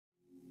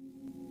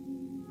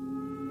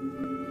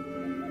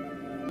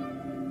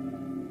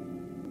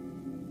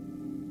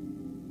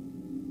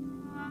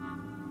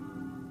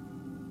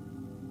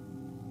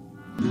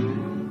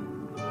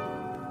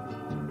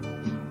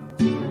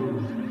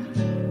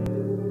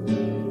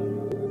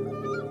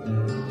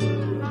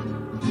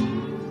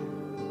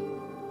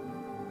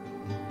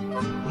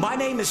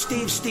name is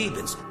Steve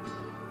Stevens,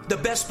 the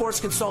best sports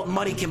consultant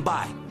money can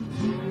buy.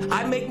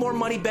 I make more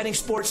money betting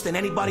sports than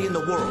anybody in the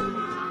world.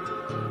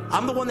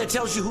 I'm the one that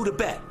tells you who to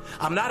bet.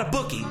 I'm not a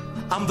bookie.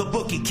 I'm the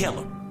bookie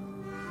killer.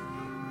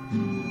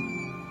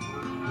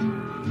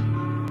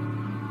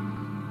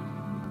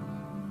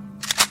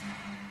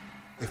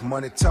 If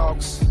money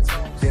talks,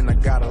 then I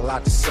got a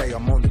lot to say.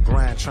 I'm on the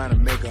grind trying to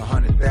make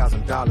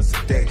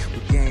 $100,000 a day.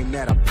 The game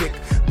that I pick,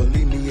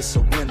 believe me, it's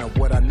a winner.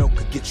 What I know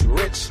could get you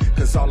rich,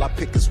 cause all I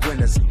pick is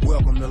winners.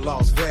 Welcome to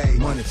Las Vegas.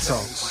 Money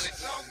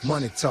talks,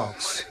 money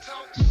talks.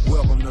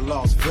 Welcome to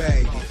Las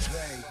Vegas.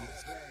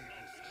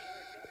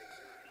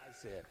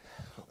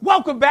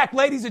 Welcome back,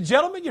 ladies and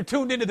gentlemen. You're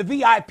tuned into the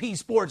VIP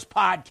Sports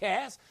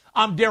Podcast.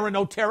 I'm Darren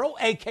Otero,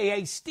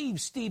 a.k.a.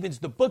 Steve Stevens,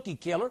 the bookie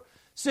killer.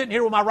 Sitting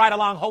here with my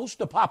ride-along host,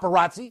 the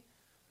paparazzi.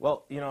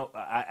 Well, you know,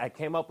 I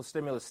came up with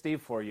Stimulus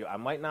Steve for you. I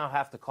might now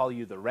have to call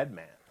you the Red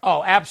Man.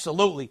 Oh,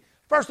 absolutely.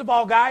 First of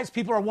all, guys,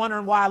 people are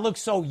wondering why I look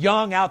so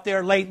young out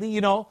there lately,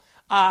 you know.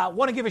 I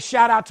want to give a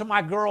shout-out to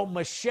my girl,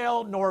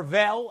 Michelle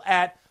Norvell,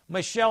 at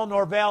Michelle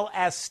Norvell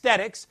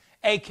Aesthetics,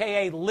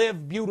 a.k.a.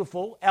 Live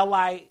Beautiful,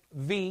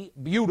 L-I-V,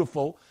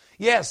 Beautiful.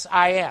 Yes,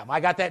 I am. I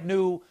got that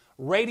new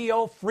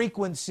radio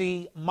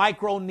frequency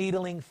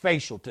micro-needling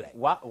facial today.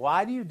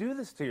 Why do you do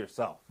this to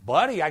yourself?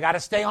 Buddy, I got to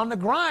stay on the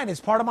grind. It's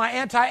part of my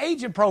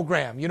anti-aging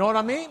program. You know what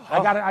I mean?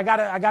 Oh. I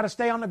got to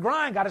stay on the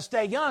grind. Got to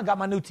stay young. Got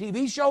my new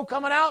TV show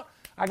coming out.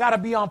 I got to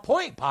be on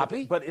point,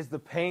 Poppy. But is the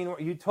pain?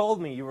 You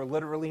told me you were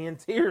literally in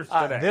tears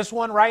today. This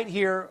one right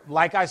here,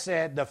 like I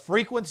said, the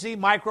frequency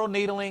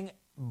micro-needling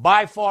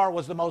by far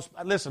was the most.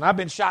 Listen, I've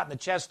been shot in the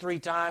chest 3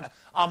 times.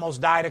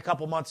 Almost died a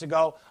couple months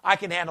ago. I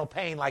can handle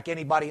pain like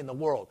anybody in the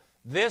world.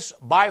 This,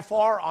 by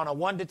far, on a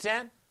 1 to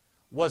 10,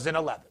 was an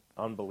 11.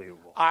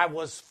 Unbelievable. I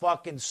was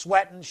fucking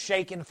sweating,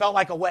 shaking, felt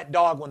like a wet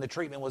dog when the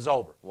treatment was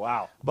over.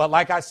 Wow. But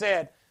like I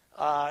said,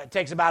 it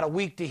takes about a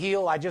week to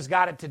heal. I just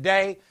got it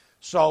today,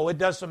 so it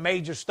does some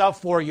major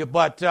stuff for you.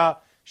 But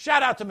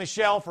shout out to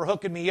Michelle for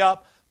hooking me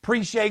up.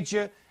 Appreciate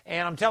you.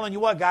 And I'm telling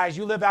you what, guys,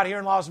 you live out here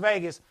in Las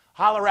Vegas,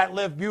 holler at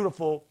Live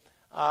Beautiful.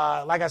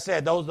 Like I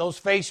said, those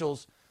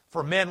facials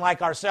for men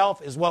like ourselves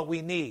is what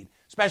we need,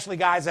 especially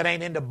guys that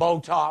ain't into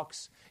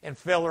Botox and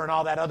filler and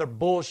all that other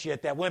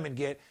bullshit that women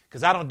get,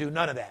 because I don't do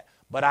none of that.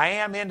 But I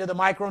am into the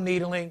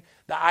microneedling,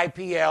 the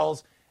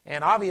IPLs,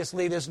 and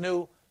obviously this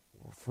new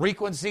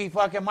frequency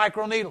fucking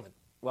microneedling.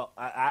 Well,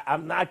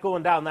 I'm not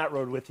going down that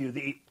road with you.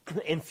 The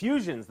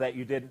infusions that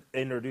you did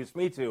introduce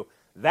me to,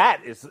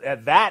 that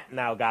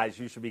now, guys,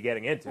 you should be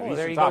getting into. Oh,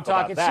 there you go,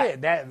 talking shit.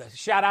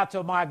 Shout out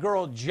to my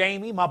girl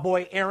Jamie, my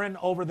boy Aaron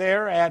over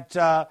there at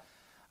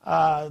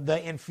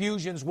the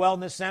Infusions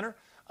Wellness Center.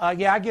 I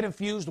get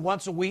infused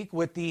once a week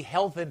with the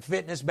health and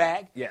fitness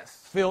bag. Yes.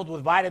 Filled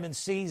with vitamin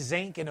C,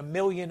 zinc, and a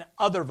million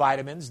other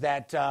vitamins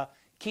that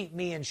keep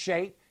me in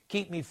shape,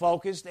 keep me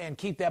focused, and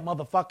keep that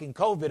motherfucking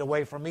COVID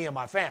away from me and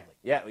my family.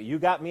 Yeah, you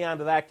got me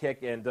onto that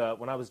kick. And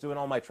when I was doing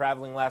all my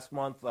traveling last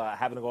month,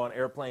 having to go on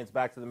airplanes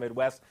back to the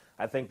Midwest,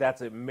 I think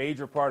that's a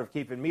major part of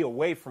keeping me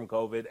away from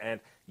COVID. And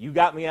you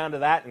got me onto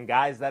that. And,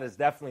 guys, that is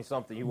definitely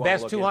something you want to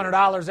look into. Best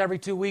 $200 every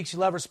 2 weeks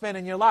you'll ever spend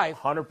in your life.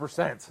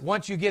 100%.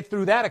 Once you get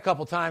through that a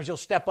couple times, you'll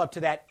step up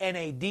to that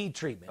NAD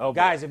treatment. Oh,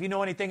 guys, if you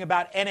know anything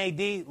about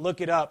NAD,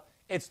 look it up.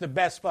 It's the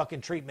best fucking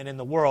treatment in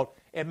the world.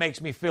 It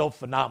makes me feel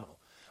phenomenal.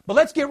 But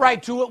let's get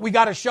right to it. We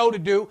got a show to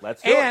do.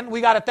 Let's do and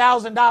we got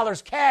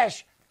 $1,000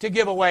 cash to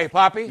give away,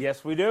 Poppy.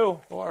 Yes, we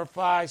do. 4,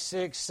 5,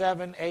 6,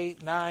 7,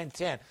 8, 9,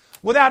 10.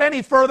 Without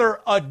any further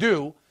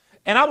ado,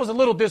 and I was a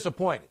little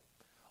disappointed,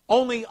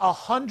 only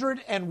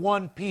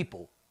 101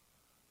 people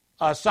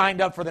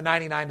signed up for the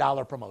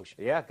 $99 promotion.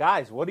 Yeah,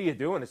 guys, what are you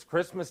doing? It's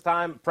Christmas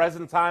time,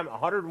 present time,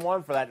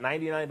 101 for that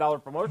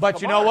 $99 promotion.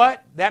 But you know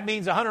what? That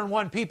means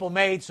 101 people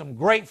made some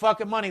great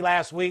fucking money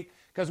last week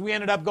because we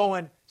ended up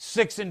going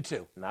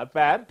 6-2. Not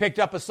bad. Picked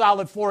up a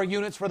solid 4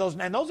 units for those,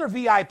 and those are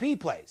VIP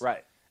plays.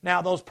 Right.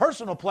 Now, those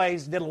personal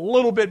plays did a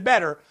little bit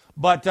better,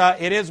 but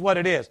it is what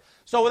it is.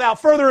 So without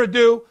further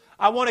ado,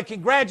 I want to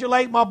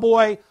congratulate my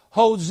boy,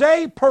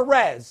 Jose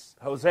Perez.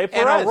 Jose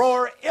Perez. In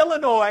Aurora,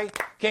 Illinois.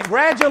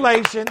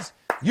 Congratulations.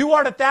 You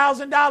are the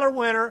 $1,000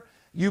 winner.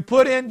 You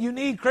put in, you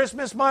need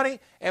Christmas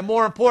money, and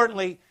more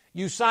importantly,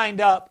 you signed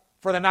up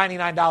for the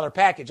 $99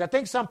 package. I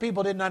think some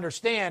people didn't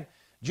understand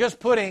just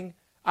putting,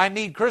 I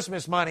need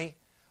Christmas money,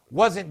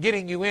 wasn't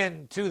getting you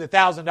into the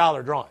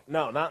 $1,000 drawing.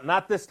 No,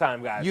 not this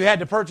time, guys. You had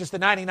to purchase the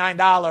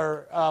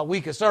 $99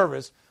 week of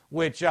service,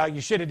 which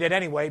you should have did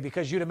anyway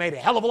because you'd have made a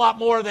hell of a lot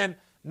more than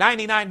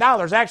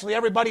 $99. Actually,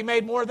 everybody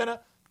made more than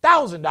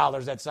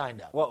 $1,000 that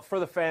signed up. Well, for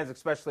the fans,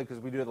 especially because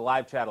we do the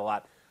live chat a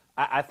lot,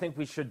 I think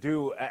we should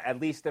do,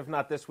 at least if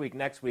not this week,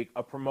 next week,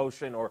 a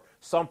promotion or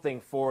something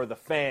for the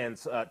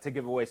fans to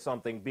give away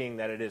something, being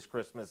that it is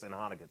Christmas and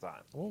Hanukkah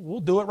time.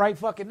 We'll do it right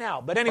fucking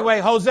now. But anyway,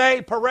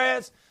 Jose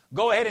Perez,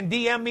 go ahead and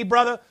DM me,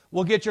 brother.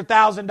 We'll get your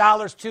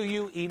 $1,000 to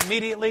you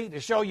immediately to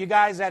show you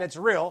guys that it's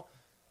real.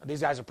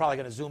 These guys are probably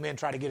going to zoom in,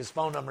 try to get his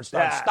phone number and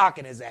start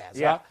stalking his ass.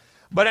 Yeah. Huh?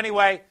 But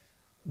anyway,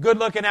 good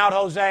looking out,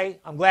 Jose.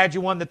 I'm glad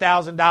you won the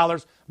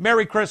 $1,000.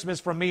 Merry Christmas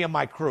from me and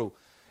my crew.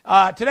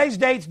 Today's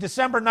date's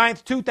December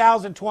 9th,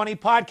 2020,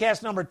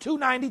 podcast number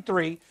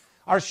 293.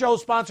 Our show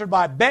sponsored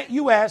by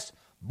BetUS,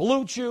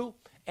 Blue Chew,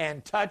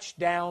 and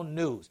Touchdown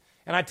News.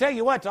 And I tell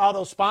you what, to all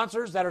those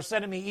sponsors that are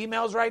sending me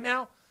emails right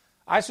now,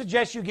 I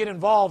suggest you get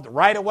involved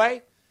right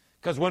away,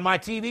 because when my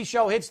TV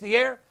show hits the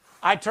air,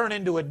 I turn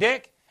into a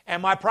dick,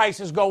 and my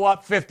prices go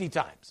up 50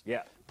 times.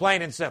 Yeah.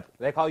 Plain and simple.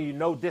 They call you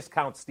No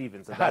Discount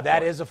Stevens.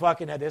 That is a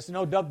fucking, there's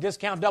no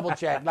discount double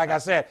check. Like I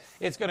said,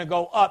 it's going to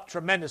go up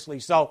tremendously.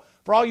 So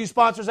for all you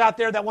sponsors out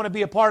there that want to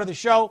be a part of the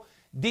show,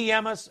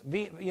 DM us,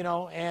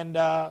 and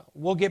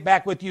we'll get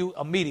back with you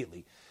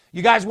immediately.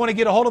 You guys want to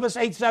get a hold of us,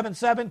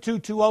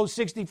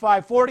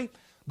 877-220-6540.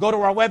 Go to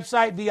our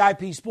website,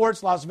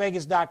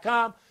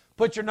 VIPSportsLasVegas.com.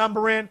 Put your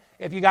number in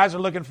if you guys are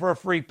looking for a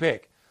free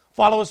pick.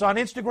 Follow us on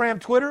Instagram,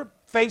 Twitter,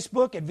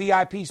 Facebook at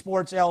VIP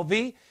Sports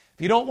LV. If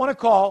you don't want to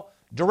call,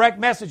 direct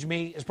message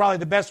me is probably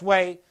the best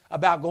way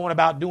about going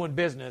about doing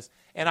business,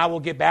 and I will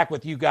get back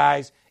with you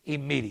guys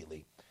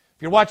immediately.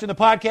 If you're watching the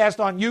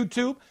podcast on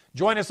YouTube,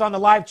 join us on the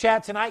live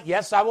chat tonight.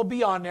 Yes, I will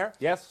be on there.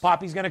 Yes.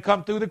 Poppy's going to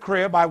come through the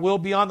crib. I will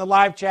be on the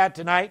live chat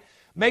tonight.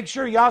 Make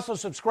sure you also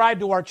subscribe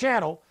to our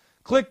channel.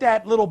 Click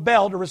that little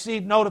bell to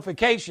receive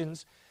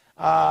notifications.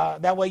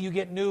 That way you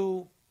get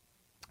new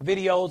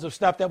videos of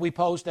stuff that we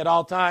post at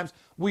all times.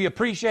 We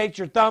appreciate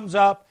your thumbs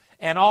up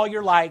and all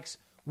your likes.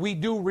 We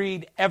do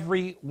read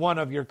every one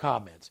of your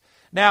comments.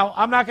 Now,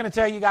 I'm not going to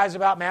tell you guys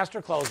about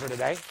Master Closer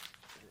today.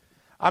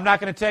 I'm not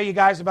going to tell you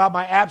guys about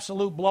my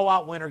absolute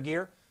blowout winter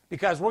gear,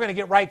 because we're going to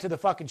get right to the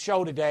fucking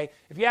show today.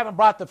 If you haven't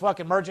brought the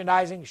fucking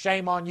merchandising,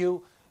 shame on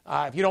you.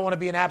 If you don't want to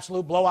be an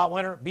absolute blowout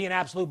winner, be an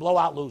absolute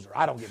blowout loser.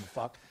 I don't give a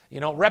fuck.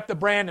 Rep the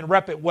brand and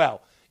rep it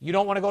well. You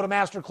don't want to go to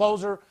Master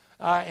Closer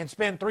and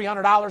spend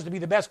 $300 to be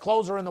the best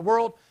closer in the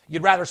world.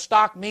 You'd rather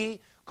stock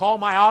me, call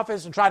my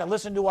office, and try to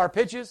listen to our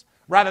pitches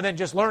rather than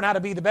just learn how to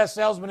be the best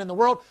salesman in the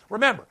world.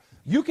 Remember,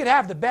 you could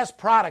have the best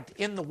product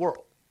in the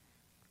world,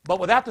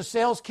 but without the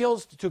sales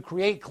skills to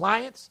create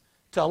clients,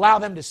 to allow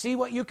them to see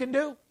what you can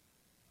do,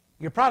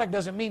 your product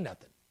doesn't mean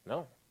nothing.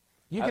 No.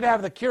 You could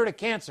have the cure to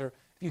cancer.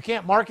 If you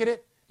can't market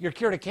it, your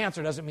cure to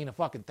cancer doesn't mean a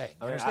fucking thing.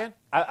 You understand?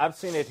 I've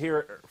seen it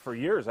here for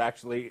years,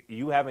 actually.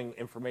 You having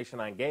information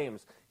on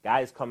games,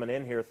 guys coming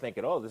in here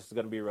thinking, oh, this is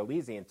going to be real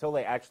easy, until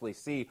they actually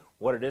see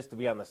what it is to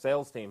be on the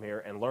sales team here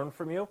and learn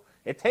from you.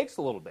 It takes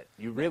a little bit.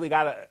 You really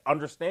got to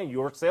understand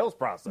your sales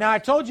process. Now, I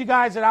told you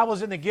guys that I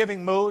was in the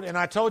giving mood, and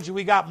I told you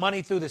we got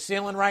money through the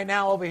ceiling right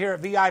now over here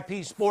at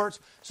VIP Sports.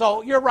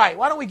 So you're right.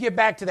 Why don't we get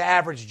back to the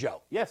average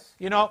Joe? Yes.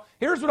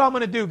 Here's what I'm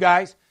going to do,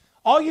 guys.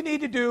 All you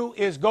need to do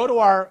is go to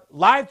our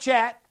live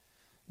chat,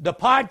 the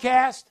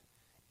podcast,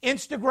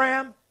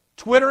 Instagram,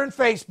 Twitter, and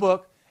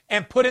Facebook,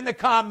 and put in the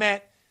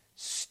comment,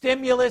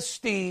 Stimulus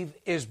Steve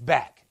is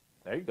back.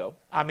 There you go.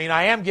 I mean,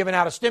 I am giving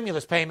out a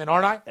stimulus payment,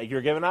 aren't I?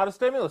 You're giving out a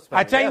stimulus payment.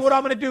 I tell you what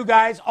I'm going to do,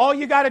 guys. All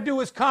you got to do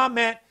is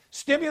comment,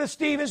 Stimulus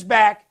Steve is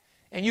back,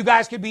 and you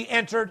guys could be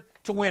entered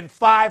to win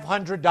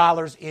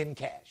 $500 in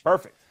cash.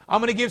 Perfect.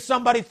 I'm going to give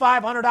somebody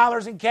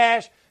 $500 in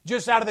cash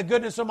just out of the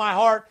goodness of my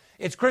heart.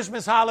 It's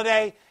Christmas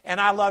holiday,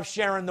 and I love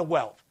sharing the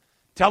wealth.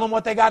 Tell them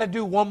what they got to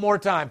do one more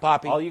time,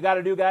 Poppy. All you got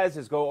to do, guys,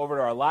 is go over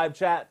to our live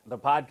chat, the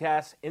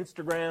podcast,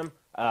 Instagram,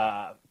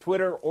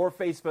 Twitter, or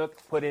Facebook.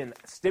 Put in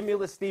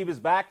Stimulus Steve is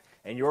back,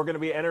 and you're going to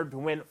be entered to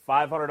win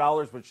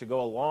 $500, which should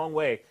go a long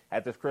way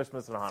at this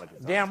Christmas and Hanukkah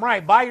time. Damn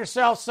right. Buy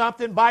yourself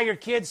something. Buy your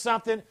kids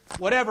something.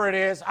 Whatever it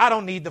is. I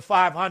don't need the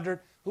 $500.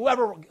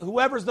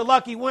 Whoever's the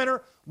lucky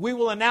winner, we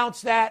will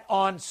announce that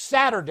on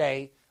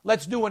Saturday.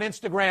 Let's do an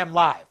Instagram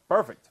Live.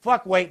 Perfect.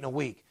 Fuck waiting a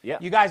week. Yeah.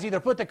 You guys either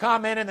put the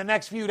comment in the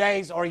next few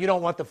days or you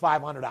don't want the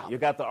 $500. You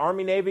got the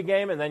Army-Navy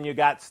game, and then you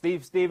got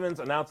Steve Stevens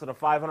announcing a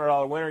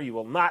 $500 winner. You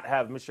will not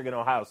have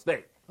Michigan-Ohio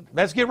State.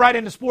 Let's get right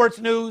into sports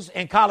news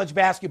and college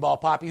basketball,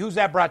 Poppy. Who's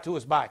that brought to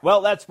us by?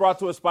 Well, that's brought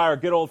to us by our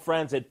good old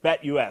friends at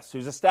BetUS,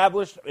 who's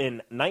established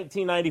in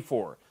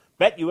 1994.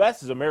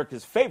 BetUS is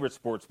America's favorite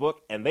sports book,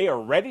 and they are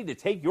ready to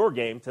take your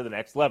game to the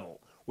next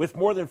level. With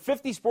more than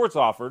 50 sports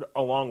offered,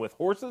 along with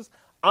horses,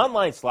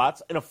 online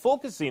slots, and a full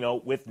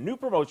casino with new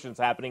promotions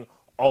happening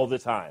all the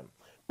time.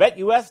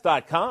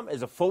 BetUS.com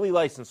is a fully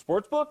licensed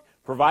sportsbook,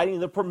 providing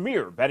the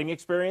premier betting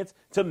experience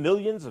to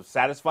millions of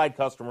satisfied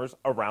customers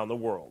around the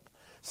world.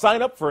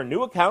 Sign up for a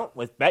new account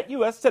with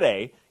BetUS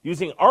today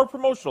using our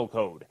promotional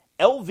code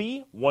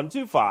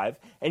LV125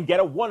 and get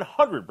a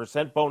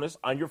 100% bonus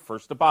on your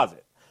first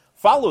deposit.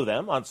 Follow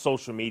them on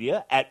social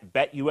media at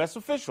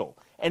BetUSOfficial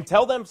and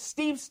tell them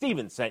Steve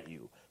Stevens sent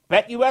you.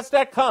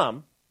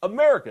 BetUS.com,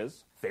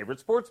 America's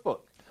favorite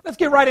sportsbook. Let's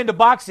get right into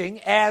boxing.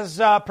 As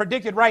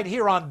predicted right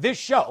here on this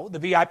show, the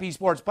VIP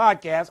Sports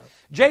Podcast,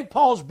 Jake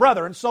Paul's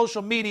brother and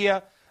social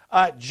media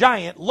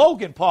giant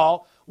Logan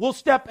Paul will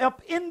step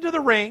up into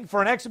the ring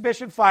for an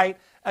exhibition fight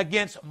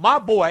against my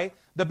boy,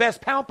 the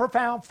best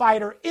pound-per-pound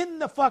fighter in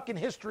the fucking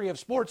history of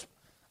sports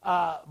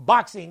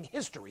boxing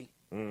history,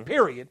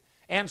 period,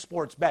 and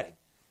sports betting.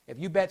 If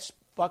you bet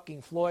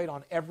fucking Floyd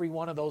on every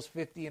one of those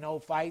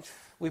 50-0 fights,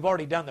 we've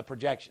already done the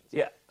projections.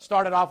 Yeah.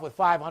 Started off with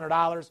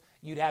 $500,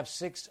 you'd have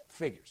six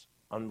figures.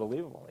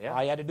 Unbelievable, yeah.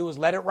 All you had to do was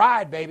let it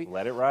ride, baby.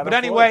 Let it ride. But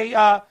anyway,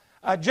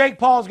 Jake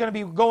Paul is going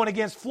to be going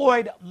against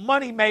Floyd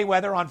Money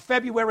Mayweather on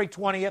February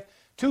 20th,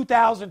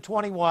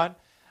 2021.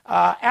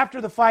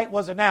 After the fight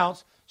was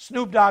announced,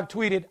 Snoop Dogg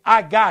tweeted,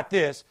 "I got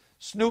this."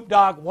 Snoop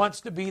Dogg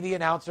wants to be the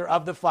announcer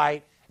of the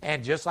fight,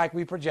 and just like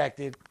we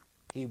projected,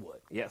 he would.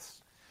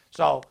 Yes.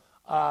 So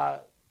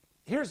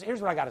here's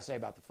what I got to say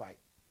about the fight.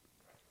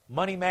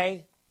 Money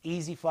May,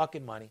 easy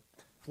fucking money.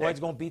 Floyd's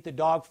going to beat the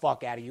dog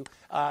fuck out of you.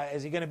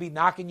 Is he going to be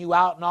knocking you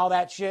out and all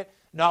that shit?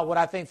 No, what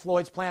I think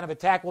Floyd's plan of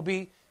attack will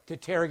be to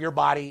tear your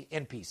body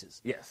in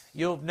pieces. Yes.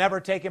 You've never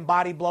taken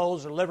body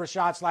blows or liver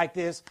shots like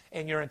this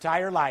in your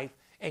entire life,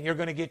 and you're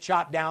going to get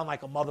chopped down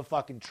like a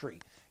motherfucking tree.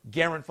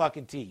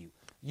 Guarantee you.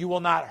 You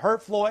will not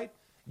hurt Floyd.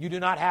 You do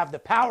not have the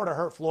power to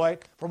hurt Floyd.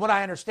 From what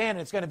I understand,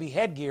 it's going to be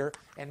headgear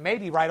and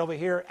maybe right over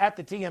here at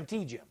the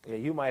TMT gym. Yeah,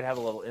 you might have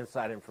a little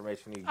inside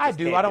information. You I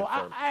do.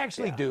 I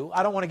actually do.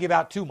 I don't want to give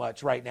out too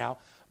much right now.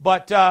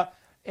 But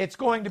it's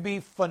going to be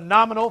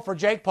phenomenal for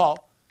Jake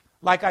Paul.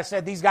 Like I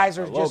said, these guys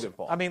are Logan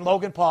Paul.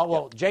 Logan Paul.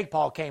 Well, Jake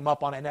Paul came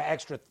up on an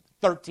extra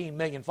 13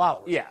 million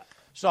followers. Yeah.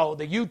 So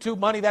the YouTube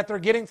money that they're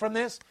getting from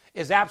this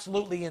is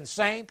absolutely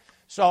insane.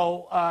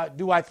 So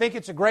do I think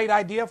it's a great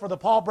idea for the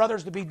Paul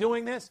brothers to be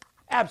doing this?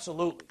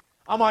 Absolutely.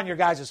 I'm on your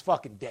guys'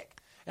 fucking dick.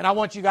 And I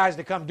want you guys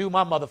to come do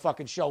my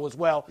motherfucking show as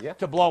well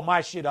to blow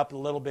my shit up a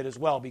little bit as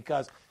well,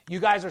 because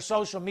you guys are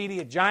social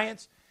media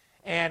giants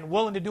and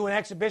willing to do an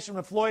exhibition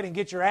with Floyd and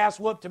get your ass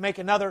whooped to make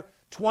another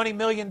 $20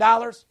 million.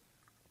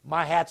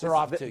 My hats are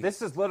off to you.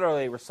 This is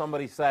literally where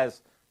somebody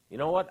says, you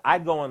know what,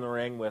 I'd go in the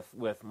ring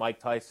with Mike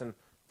Tyson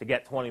to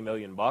get $20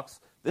 million.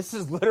 This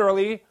is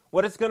literally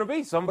what it's going to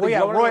be. Somebody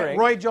going in the ring.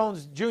 Roy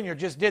Jones Jr.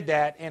 just did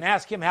that, and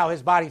asked him how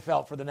his body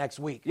felt for the next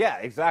week. Yeah,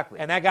 exactly.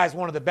 And that guy's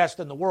one of the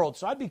best in the world.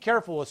 So I'd be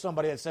careful with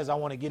somebody that says, I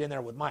want to get in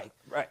there with Mike.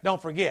 Right. Don't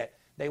forget,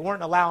 they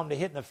weren't allowing him to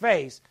hit in the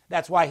face.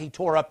 That's why he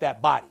tore up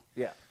that body.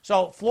 Yeah.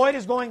 So Floyd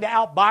is going to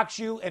outbox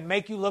you and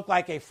make you look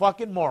like a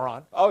fucking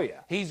moron. Oh,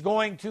 yeah. He's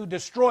going to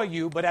destroy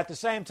you, but at the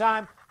same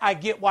time, I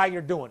get why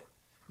you're doing it.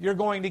 You're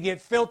going to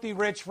get filthy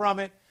rich from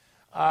it.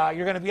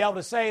 You're going to be able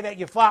to say that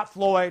you fought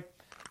Floyd,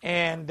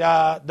 and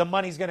the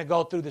money's going to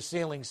go through the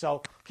ceiling.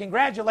 So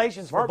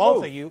congratulations for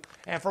both of you.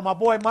 And for my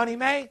boy Money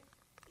May,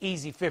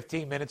 easy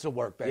 15 minutes of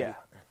work, baby.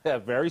 Yeah,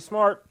 very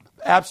smart.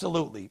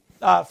 Absolutely.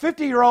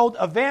 50-year-old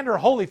Evander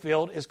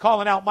Holyfield is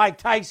calling out Mike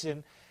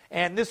Tyson,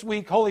 and this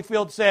week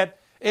Holyfield said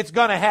it's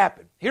going to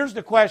happen. Here's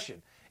the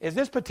question. Is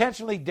this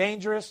potentially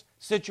dangerous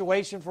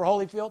situation for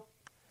Holyfield?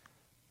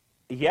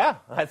 Yeah,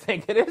 I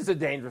think it is a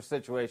dangerous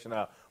situation.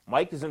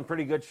 Mike is in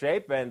pretty good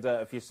shape, and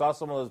if you saw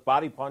some of those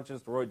body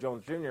punches to Roy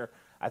Jones Jr.,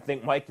 I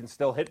think Mike can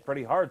still hit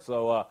pretty hard.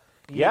 So,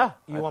 yeah.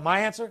 You want my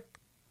answer?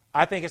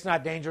 I think it's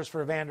not dangerous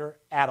for Evander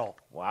at all.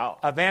 Wow.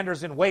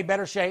 Evander's in way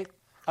better shape.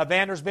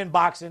 Evander's been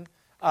boxing.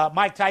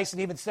 Mike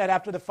Tyson even said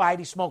after the fight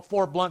he smoked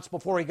 4 blunts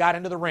before he got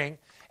into the ring,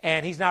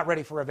 and he's not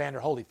ready for Evander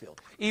Holyfield.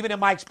 Even in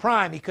Mike's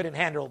prime, he couldn't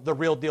handle the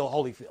real deal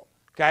Holyfield.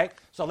 Okay?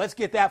 So let's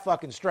get that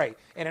fucking straight.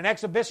 In an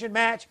exhibition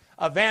match,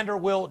 Evander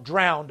will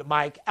drown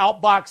Mike,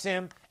 outbox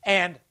him,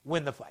 and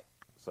win the fight.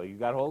 So you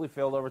got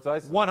Holyfield over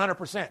Tyson?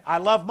 100%. I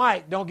love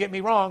Mike, don't get me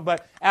wrong,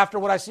 but after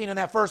what I've seen in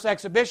that first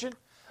exhibition,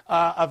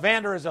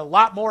 Evander is a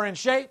lot more in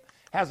shape,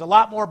 has a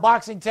lot more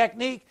boxing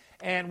technique,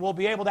 and will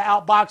be able to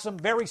outbox him,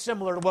 very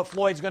similar to what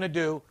Floyd's going to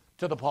do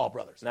to the Paul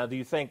brothers. Now, do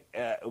you think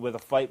with a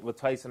fight with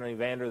Tyson and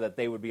Evander that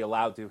they would be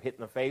allowed to hit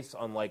in the face,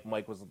 unlike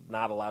Mike was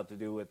not allowed to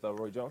do with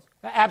Roy Jones?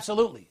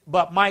 Absolutely.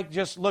 But Mike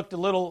just looked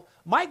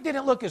Mike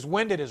didn't look as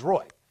winded as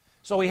Roy.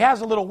 So he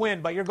has a little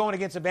wind, but you're going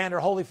against Evander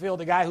Holyfield,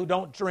 a guy who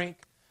don't drink,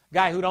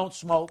 guy who don't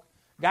smoke,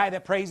 guy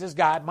that praises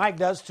God. Mike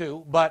does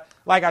too, but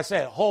like I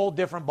said, a whole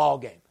different ball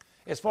game.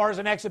 As far as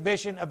an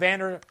exhibition,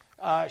 Evander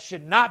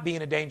should not be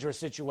in a dangerous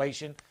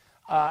situation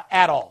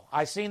at all.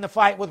 I've seen the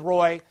fight with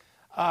Roy.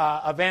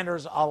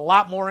 Evander's a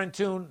lot more in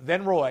tune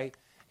than Roy,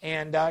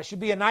 and should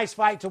be a nice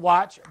fight to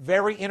watch,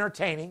 very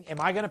entertaining. Am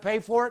I going to pay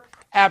for it?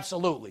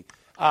 Absolutely.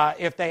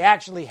 If they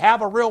actually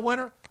have a real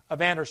winner,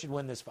 Evander should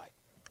win this fight.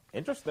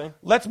 Interesting.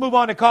 Let's move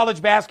on to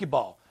college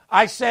basketball.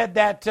 I said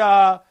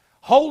that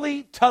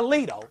Holy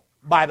Toledo,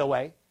 by the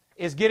way,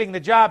 is getting the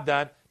job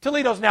done.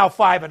 Toledo's now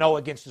 5-0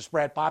 against the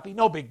spread, Poppy.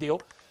 No big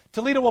deal.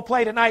 Toledo will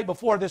play tonight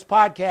before this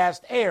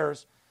podcast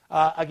airs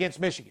against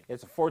Michigan.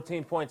 It's a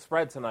 14-point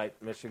spread tonight,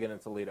 Michigan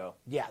and Toledo.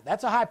 Yeah,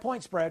 that's a high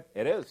point spread.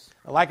 It is.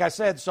 Like I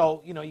said,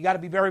 so, you got to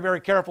be very,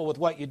 very careful with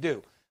what you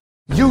do.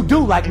 You do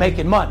like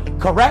making money,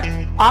 correct?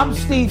 I'm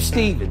Steve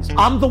Stevens.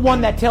 I'm the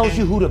one that tells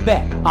you who to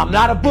bet. I'm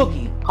not a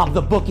bookie. I'm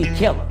the bookie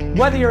killer.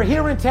 Whether you're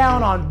here in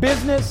town on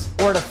business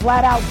or to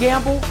flat out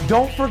gamble,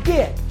 don't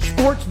forget,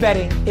 sports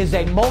betting is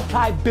a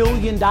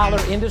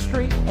multi-billion-dollar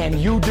industry, and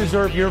you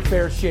deserve your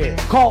fair share.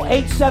 Call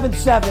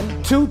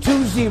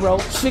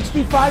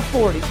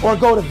 877-220-6540 or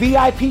go to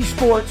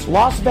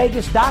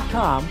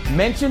VIPSportsLasVegas.com,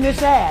 mention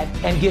this ad,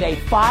 and get a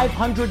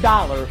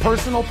 $500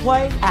 personal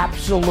play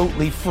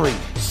absolutely free.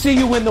 See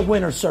you in the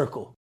winner's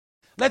circle.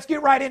 Let's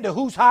get right into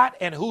who's hot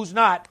and who's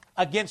not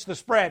against the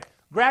spread.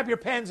 Grab your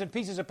pens and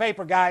pieces of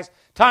paper, guys.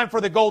 Time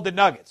for the Golden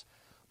Nuggets.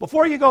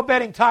 Before you go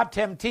betting top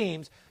 10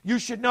 teams, you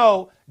should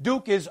know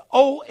Duke is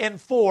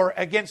 0-4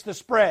 against the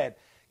spread.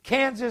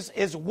 Kansas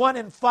is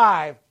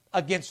 1-5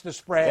 against the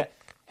spread,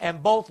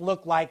 and both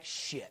look like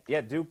shit.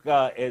 Yeah, Duke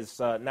is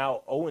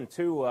now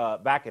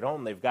 0-2 back at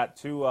home. They've got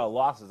 2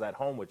 losses at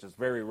home, which is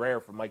very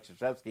rare for Mike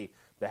Krzyzewski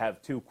to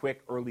have 2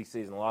 quick early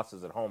season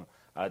losses at home.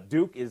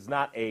 Duke is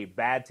not a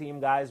bad team,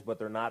 guys, but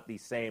they're not the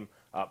same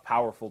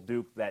powerful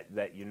Duke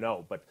that you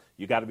know. But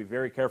you got to be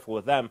very careful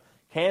with them.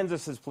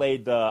 Kansas has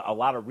played a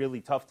lot of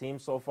really tough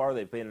teams so far.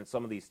 They've been in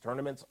some of these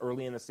tournaments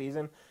early in the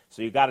season,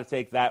 so you got to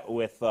take that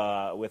with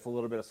a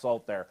little bit of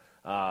salt there.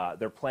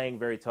 They're playing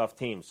very tough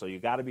teams, so you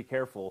got to be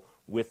careful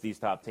with these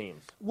top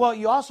teams. Well,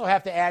 you also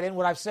have to add in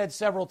what I've said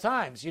several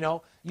times. You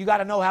got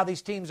to know how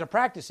these teams are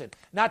practicing.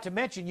 Not to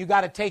mention, you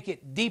got to take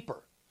it deeper.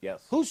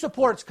 Yes. Who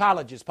supports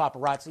colleges,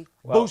 Paparazzi?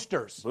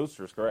 Boosters.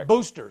 Boosters, correct.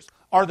 Boosters.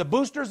 Are the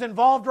boosters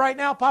involved right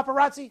now,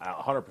 Paparazzi?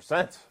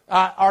 100%.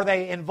 Are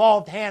they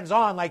involved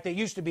hands-on like they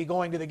used to be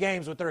going to the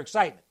games with their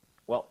excitement?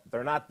 Well,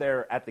 they're not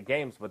there at the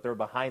games, but they're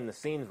behind the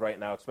scenes right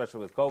now, especially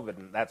with COVID,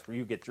 and that's where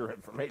you get your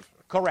information.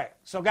 Correct.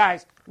 So,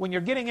 guys, when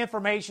you're getting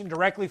information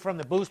directly from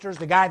the boosters,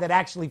 the guy that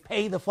actually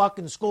pay the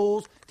fucking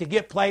schools to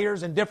get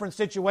players in different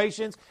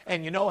situations,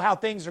 and you know how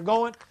things are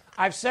going,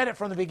 I've said it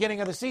from the beginning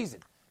of the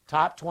season.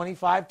 Top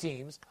 25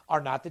 teams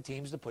are not the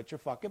teams to put your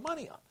fucking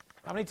money on.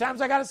 How many times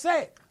I got to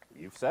say it?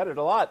 You've said it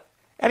a lot.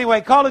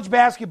 Anyway, college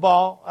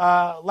basketball,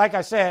 like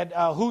I said,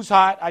 who's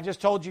hot? I just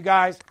told you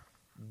guys,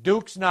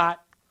 Duke's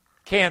not,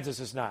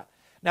 Kansas is not.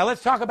 Now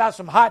let's talk about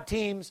some hot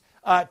teams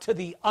to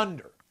the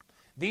under.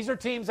 These are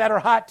teams that are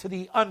hot to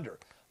the under.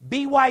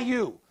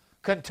 BYU,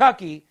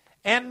 Kentucky,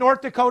 and North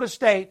Dakota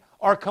State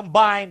are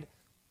combined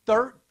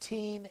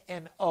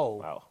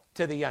 13-0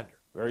 to the under.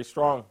 Very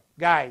strong.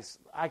 Guys,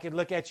 I could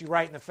look at you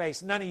right in the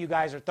face. None of you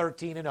guys are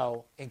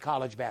 13-0 in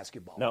college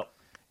basketball. No.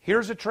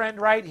 Here's a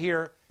trend right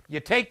here.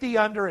 You take the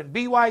under in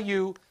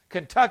BYU,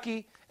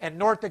 Kentucky, and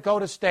North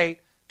Dakota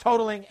State,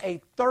 totaling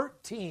a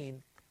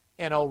 13-0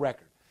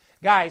 record.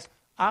 Guys,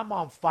 I'm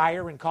on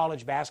fire in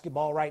college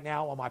basketball right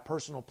now on my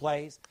personal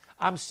plays.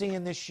 I'm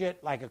seeing this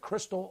shit like a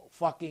crystal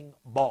fucking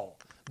ball.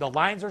 The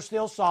lines are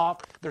still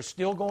soft. They're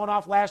still going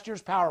off last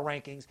year's power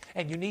rankings,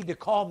 and you need to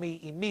call me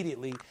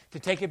immediately to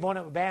take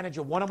advantage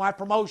of one of my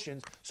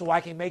promotions so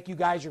I can make you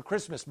guys your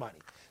Christmas money.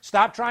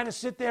 Stop trying to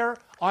sit there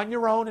on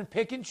your own and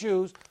pick and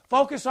choose.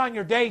 Focus on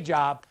your day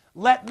job.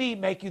 Let me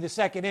make you the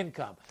second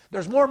income.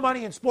 There's more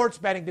money in sports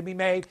betting to be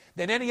made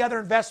than any other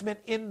investment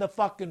in the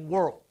fucking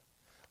world.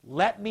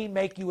 Let me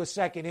make you a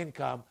second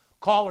income.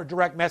 Call or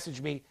direct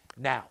message me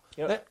now.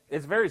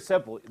 It's very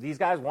simple. These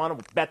guys want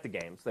to bet the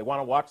games. They want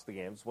to watch the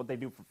games. What they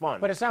do for fun.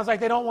 But it sounds like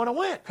they don't want to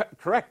win.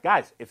 Correct,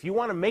 guys. If you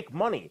want to make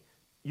money,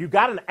 you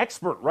got an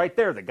expert right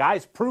there. The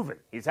guy's proven.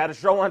 He's had a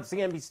show on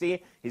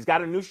CNBC. He's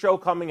got a new show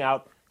coming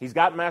out. He's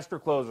got Master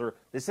Closer.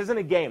 This isn't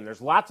a game.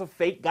 There's lots of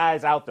fake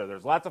guys out there.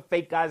 There's lots of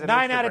fake guys on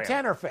 9 Instagram. out of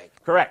 10 are fake.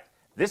 Correct.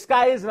 This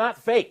guy is not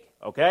fake,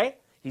 okay?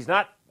 He's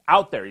not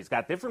out there. He's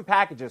got different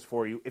packages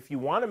for you. If you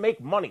want to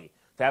make money,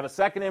 to have a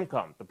second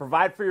income, to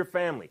provide for your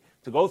family,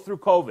 to go through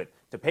COVID,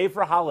 to pay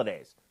for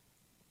holidays,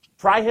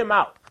 try him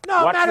out.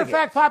 No, matter of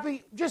fact,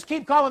 Poppy, just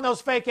keep calling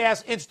those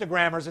fake-ass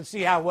Instagrammers and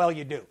see how well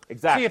you do.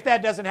 Exactly. See if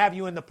that doesn't have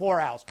you in the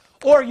poorhouse.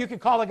 Or you can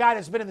call a guy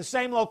that's been in the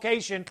same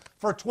location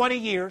for 20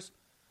 years,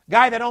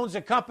 guy that owns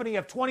a company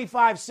of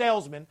 25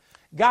 salesmen,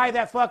 guy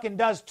that fucking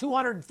does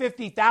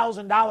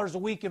 $250,000 a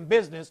week in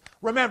business.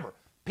 Remember,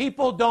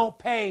 people don't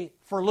pay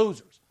for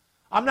losers.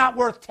 I'm not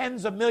worth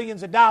tens of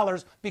millions of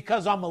dollars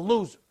because I'm a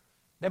loser.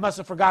 They must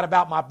have forgot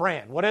about my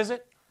brand. What is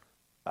it?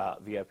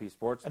 VIP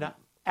Sports. An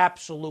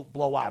absolute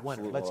blowout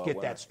winner. Let's get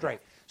that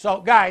straight.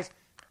 So, guys,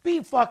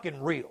 be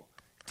fucking real.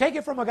 Take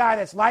it from a guy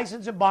that's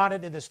licensed and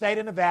bonded in the state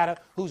of Nevada,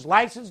 who's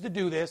licensed to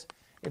do this.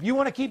 If you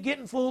want to keep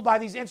getting fooled by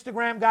these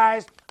Instagram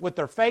guys with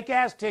their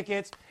fake-ass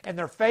tickets and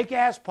their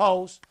fake-ass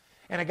posts,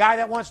 and a guy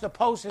that wants to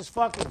post his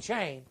fucking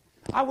chain,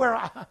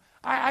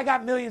 I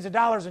got millions of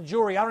dollars in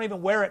jewelry. I don't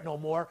even wear it no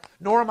more,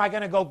 nor am I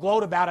going to go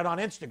gloat about it on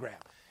Instagram.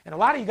 And a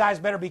lot of you guys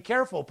better be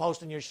careful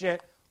posting your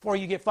shit before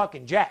you get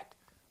fucking jacked.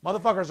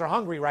 Motherfuckers are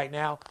hungry right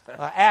now.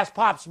 Ass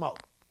pop smoke.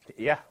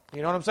 Yeah.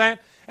 You know what I'm saying?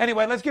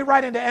 Anyway, let's get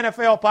right into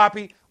NFL,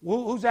 Poppy.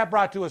 Who's that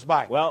brought to us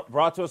by? Well,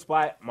 brought to us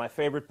by my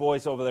favorite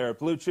boys over there at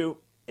Blue Chew.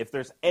 If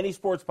there's any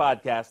sports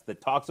podcast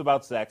that talks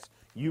about sex,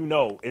 you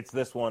know it's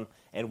this one.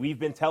 And we've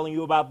been telling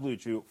you about Blue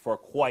Chew for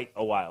quite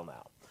a while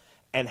now.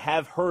 And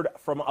have heard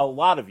from a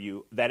lot of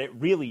you that it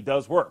really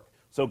does work.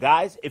 So,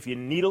 guys, if you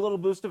need a little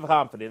boost of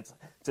confidence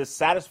to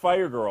satisfy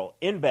your girl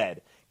in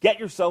bed, get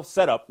yourself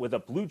set up with a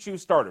Blue Chew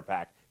starter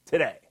pack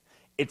today.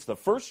 It's the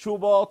first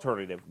chewable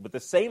alternative with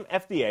the same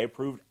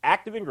FDA-approved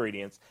active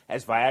ingredients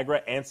as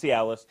Viagra and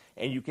Cialis,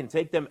 and you can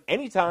take them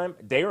anytime,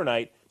 day or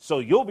night, so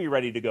you'll be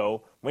ready to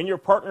go when your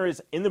partner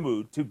is in the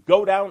mood to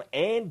go down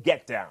and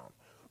get down.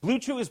 Blue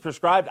Chew is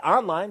prescribed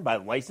online by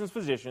licensed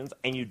physicians,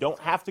 and you don't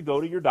have to go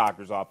to your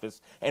doctor's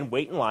office and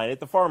wait in line at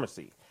the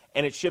pharmacy.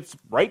 And it ships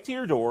right to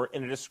your door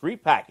in a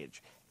discreet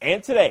package.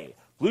 And today,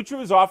 Blue Chew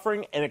is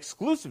offering an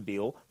exclusive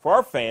deal for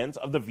our fans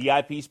of the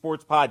VIP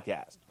Sports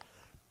Podcast.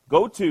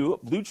 Go to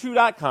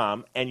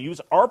BlueChew.com and use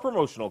our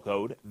promotional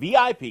code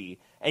VIP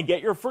and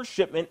get your first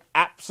shipment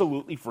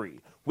absolutely free.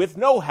 With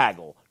no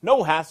haggle,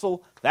 no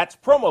hassle, that's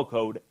promo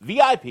code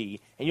VIP,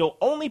 and you'll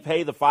only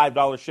pay the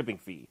 $5 shipping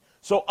fee.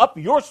 So up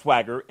your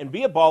swagger and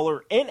be a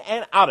baller in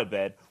and out of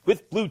bed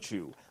with Blue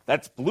Chew.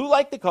 That's blue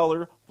like the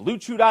color,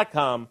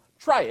 BlueChew.com.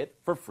 Try it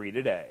for free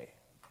today.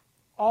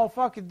 All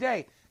fucking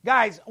day.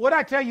 Guys, what did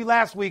I tell you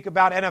last week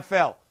about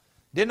NFL?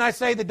 Didn't I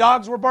say the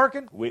dogs were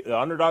barking? The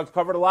underdogs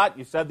covered a lot.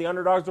 You said the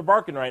underdogs are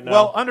barking right now.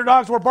 Well,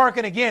 underdogs were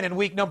barking again in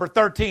week number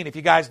 13, if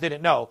you guys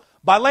didn't know.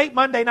 By late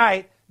Monday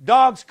night,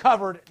 dogs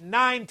covered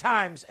 9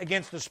 times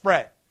against the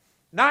spread.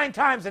 9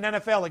 times in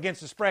NFL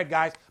against the spread,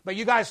 guys, but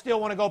you guys still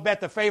want to go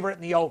bet the favorite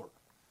and the over.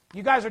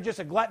 You guys are just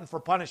a glutton for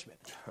punishment.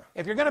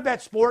 If you're going to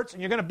bet sports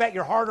and you're going to bet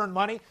your hard-earned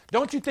money,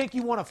 don't you think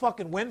you want to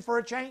fucking win for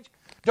a change?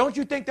 Don't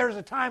you think there's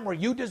a time where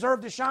you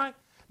deserve to shine?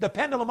 The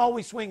pendulum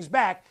always swings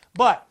back,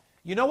 but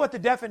you know what the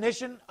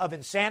definition of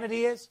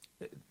insanity is?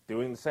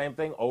 Doing the same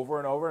thing over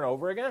and over and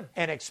over again.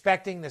 And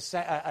expecting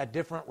a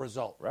different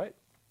result. Right.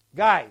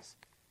 Guys,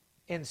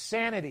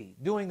 insanity,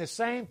 doing the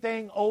same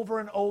thing over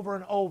and over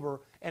and over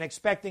and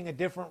expecting a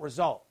different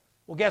result.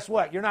 Well, guess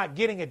what? You're not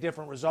getting a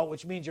different result,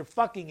 which means you're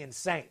fucking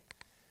insane.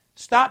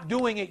 Stop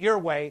doing it your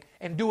way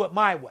and do it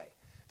my way.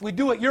 If we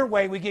do it your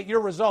way, we get your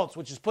results,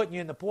 which is putting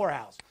you in the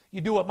poorhouse. You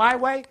do it my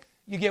way,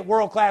 you get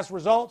world-class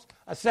results,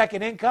 a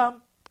second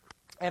income,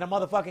 and a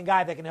motherfucking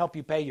guy that can help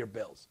you pay your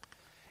bills.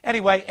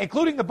 Anyway,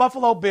 including the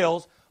Buffalo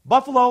Bills,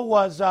 Buffalo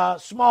was a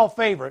small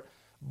favorite,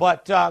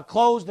 but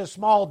closed as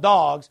small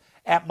dogs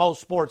at most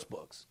sports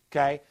books.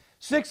 Okay,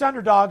 6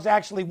 underdogs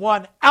actually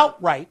won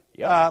outright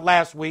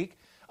last week.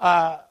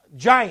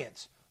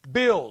 Giants,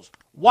 Bills,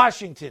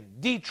 Washington,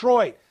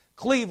 Detroit,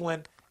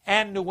 Cleveland,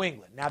 and New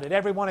England. Now, did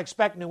everyone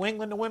expect New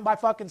England to win by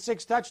fucking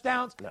 6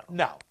 touchdowns?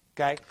 No.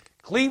 Okay.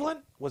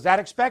 Cleveland, was that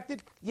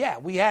expected? Yeah,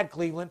 we had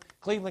Cleveland.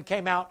 Cleveland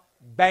came out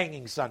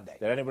banging Sunday.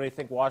 Did anybody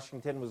think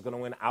Washington was going to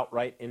win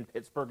outright in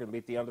Pittsburgh and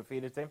beat the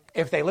undefeated team?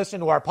 If they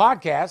listen to our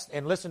podcast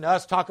and listen to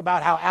us talk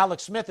about how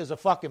Alex Smith is a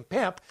fucking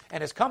pimp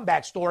and his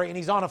comeback story and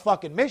he's on a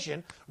fucking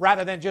mission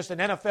rather than just an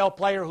NFL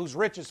player who's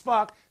rich as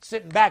fuck,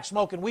 sitting back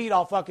smoking weed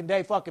all fucking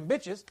day, fucking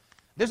bitches.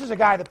 This is a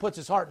guy that puts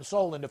his heart and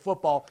soul into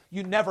football.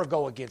 You never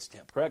go against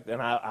him. Correct.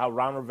 And how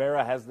Ron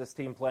Rivera has this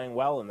team playing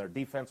well, and their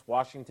defense,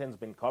 Washington's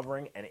been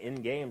covering, and in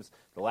games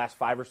the last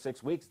 5 or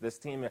 6 weeks, this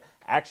team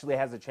actually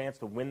has a chance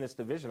to win this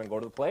division and go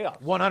to the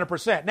playoffs.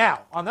 100%.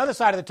 Now, on the other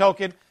side of the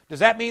token, does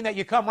that mean that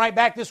you come right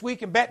back this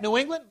week and bet New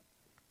England?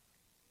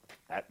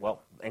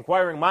 Well,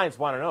 inquiring minds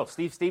want to know.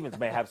 Steve Stevens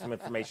may have some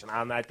information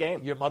on that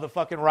game. You're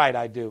motherfucking right,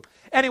 I do.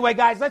 Anyway,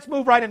 guys, let's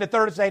move right into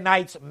Thursday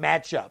night's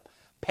matchup.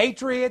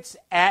 Patriots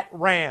at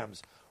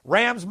Rams.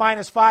 Rams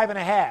minus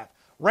 5.5.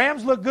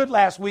 Rams looked good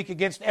last week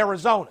against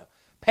Arizona.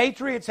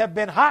 Patriots have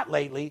been hot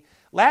lately.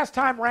 Last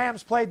time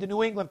Rams played the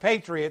New England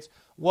Patriots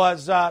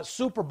was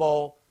Super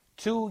Bowl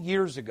 2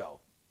 years ago.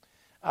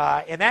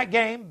 In that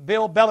game,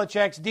 Bill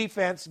Belichick's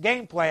defense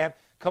game plan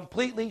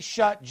completely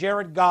shut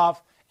Jared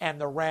Goff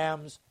and the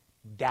Rams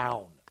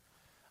down.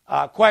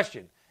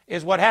 Question,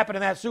 is what happened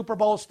in that Super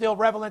Bowl still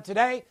relevant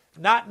today?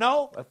 Not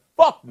no?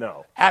 Fuck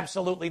no.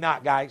 Absolutely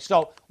not, guys.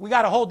 So we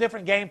got a whole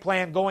different game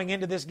plan going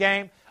into this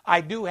game. I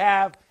do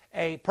have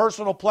a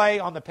personal play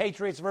on the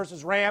Patriots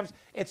versus Rams.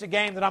 It's a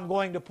game that I'm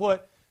going to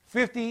put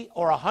 $50,000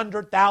 or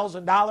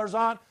 $100,000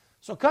 on.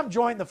 So come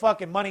join the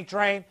fucking money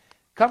train.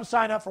 Come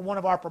sign up for one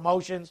of our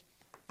promotions,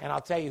 and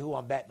I'll tell you who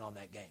I'm betting on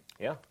that game.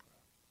 Yeah.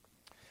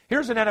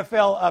 Here's an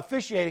NFL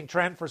officiating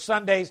trend for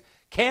Sunday's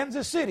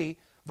Kansas City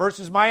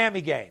versus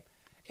Miami game.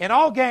 In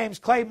all games,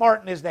 Clay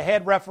Martin is the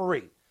head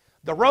referee.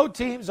 The road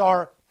teams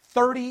are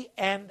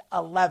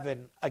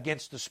 30-11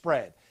 against the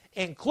spread,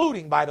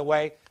 including, by the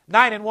way,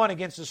 9-1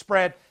 against the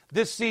spread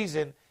this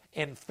season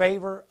in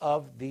favor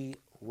of the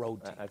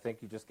road team. I think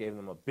you just gave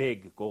them a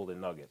big golden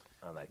nugget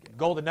on that game.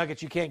 Golden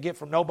nuggets you can't get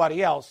from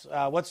nobody else.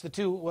 What's the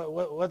two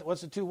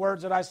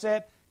words that I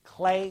said?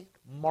 Clay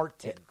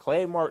Martin.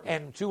 Clay Martin.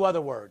 And 2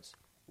 other words.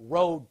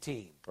 Road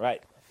team.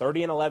 Right.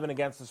 30-11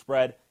 against the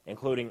spread,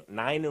 including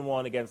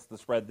 9-1 against the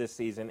spread this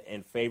season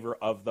in favor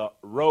of the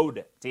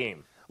road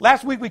team.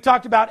 Last week we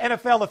talked about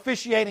NFL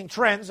officiating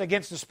trends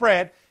against the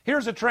spread.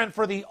 Here's a trend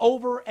for the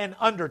over and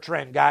under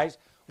trend, guys.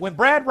 When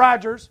Brad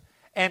Rogers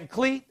and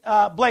Clete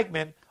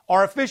Blakeman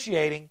are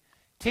officiating,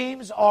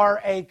 teams are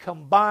a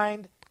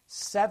combined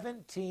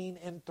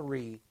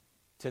 17-3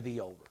 to the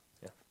over.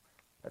 Yeah.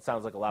 That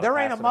sounds like a lot there of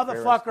ain't a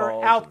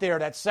motherfucker out there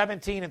that's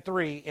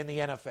 17-3 in the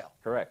NFL.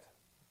 Correct.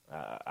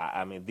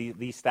 I mean,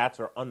 these stats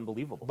are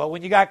unbelievable. But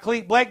when you got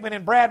Clete Blakeman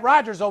and Brad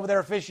Rogers over there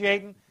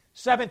officiating,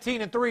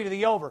 17-3 to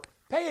the over.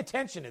 Pay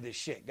attention to this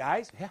shit,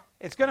 guys. Yeah.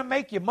 It's going to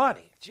make you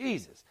money.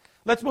 Jesus.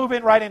 Let's move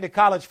in right into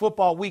college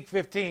football week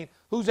 15.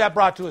 Who's that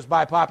brought to us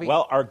by, Poppy?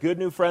 Well, our good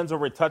new friends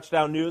over at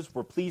Touchdown News,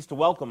 we're pleased to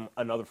welcome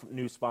another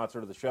new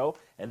sponsor to the show,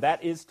 and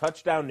that is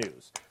Touchdown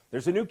News.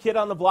 There's a new kid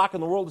on the block in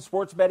the world of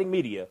sports betting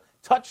media,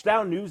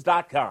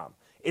 TouchdownNews.com.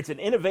 It's an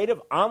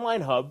innovative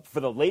online hub for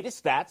the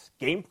latest stats,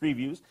 game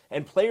previews,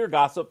 and player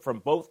gossip from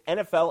both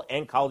NFL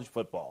and college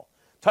football.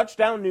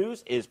 Touchdown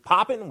News is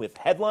popping with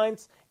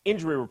headlines,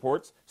 injury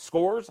reports,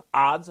 scores,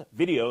 odds,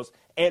 videos,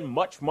 and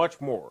much,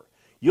 much more.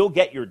 You'll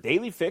get your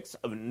daily fix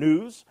of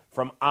news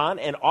from on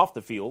and off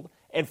the field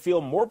and feel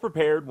more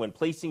prepared when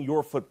placing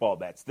your football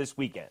bets this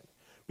weekend.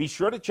 Be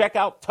sure to check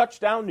out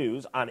Touchdown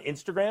News on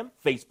Instagram,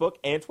 Facebook,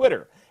 and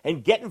Twitter,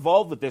 and get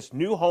involved with this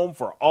new home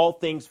for all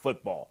things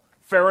football.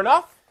 Fair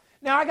enough?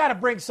 Now, I got to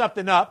bring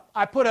something up.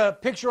 I put a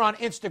picture on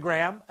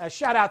Instagram. A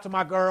shout out to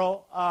my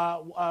girl,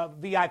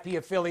 VIP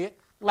affiliate,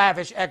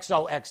 Lavish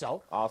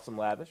XOXO. Awesome,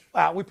 Lavish.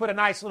 We put a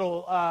nice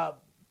little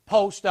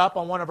post up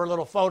on one of her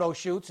little photo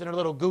shoots and her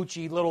little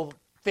Gucci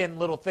thin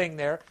little thing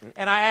there.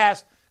 And I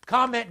asked,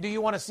 comment, do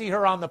you want to see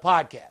her on the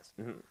podcast?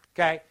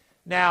 Okay.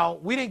 Now,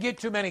 we didn't get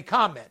too many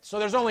comments. So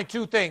there's only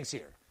two things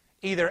here.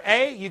 Either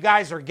A, you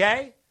guys are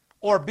gay,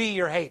 or B,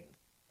 you're hating.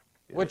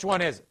 Which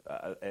one is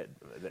it?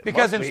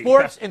 Because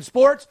in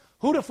sports,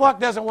 who the fuck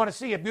doesn't want to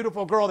see a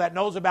beautiful girl that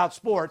knows about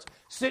sports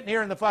sitting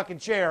here in the fucking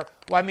chair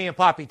while me and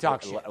Poppy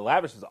talk shit?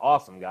 Lavish is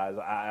awesome, guys.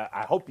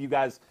 I hope you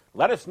guys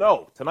let us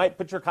know tonight.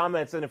 Put your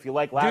comments in if you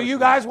like Lavish. Do you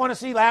guys want to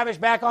see Lavish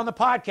back on the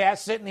podcast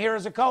sitting here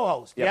as a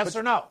co-host? Yeah, yes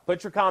or no?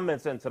 Put your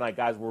comments in tonight,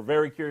 guys. We're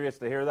very curious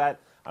to hear that.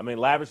 I mean,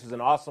 Lavish is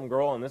an awesome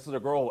girl, and this is a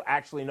girl who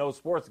actually knows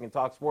sports and can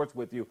talk sports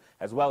with you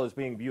as well as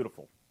being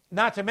beautiful.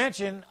 Not to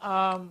mention,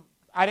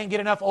 I didn't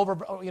get enough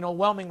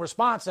overwhelming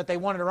response that they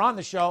wanted her on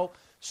the show,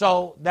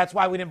 so that's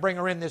why we didn't bring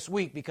her in this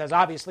week, because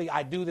obviously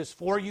I do this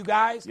for you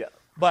guys. Yeah.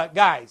 But,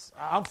 guys,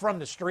 I'm from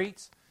the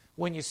streets.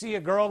 When you see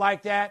a girl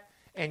like that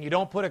and you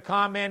don't put a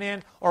comment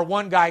in, or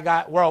one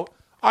guy wrote,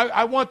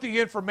 I want the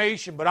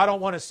information, but I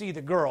don't want to see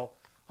the girl.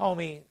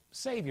 Homie,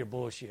 save your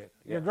bullshit.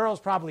 Yeah. Your girl's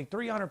probably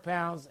 300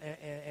 pounds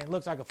and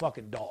looks like a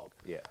fucking dog.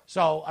 Yeah.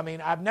 So, I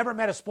mean, I've never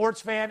met a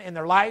sports fan in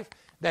their life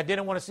that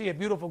didn't want to see a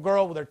beautiful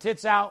girl with her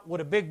tits out,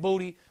 with a big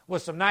booty,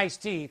 with some nice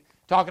teeth,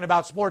 talking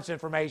about sports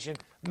information,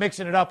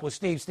 mixing it up with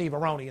Steve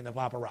Aroni and the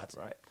paparazzi.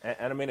 Right.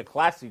 And I mean, a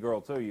classy girl,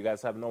 too. You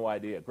guys have no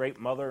idea. Great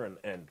mother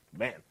and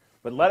man.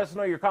 But let us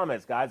know your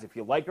comments, guys. If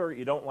you like her,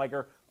 you don't like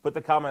her, put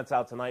the comments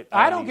out tonight.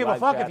 I don't give a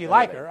fuck if you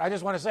like her. I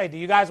just want to say, do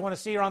you guys want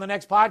to see her on the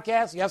next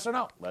podcast? Yes or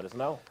no? Let us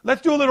know.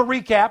 Let's do a little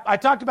recap. I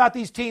talked about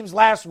these teams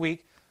last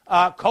week.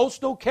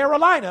 Coastal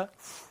Carolina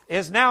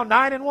is now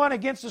 9-1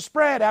 against the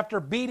spread after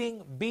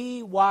beating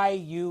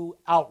BYU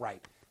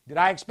outright. Did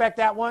I expect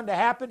that one to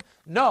happen?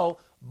 No,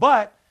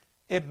 but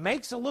it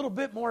makes a little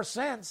bit more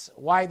sense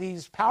why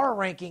these power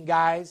ranking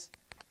guys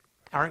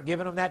aren't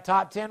giving them that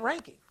top 10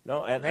 ranking.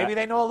 No, and maybe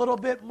they know a little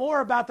bit more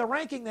about the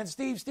ranking than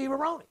Steve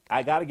Aroni.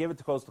 I got to give it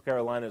to Coastal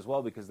Carolina as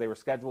well, because they were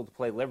scheduled to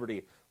play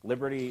Liberty.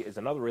 Liberty is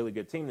another really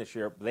good team this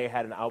year. They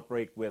had an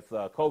outbreak with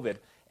COVID,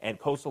 and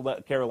Coastal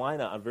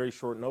Carolina, on very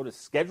short notice,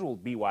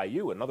 scheduled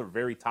BYU, another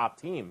very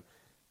top team,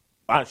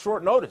 on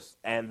short notice,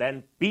 and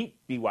then beat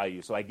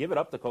BYU. So I give it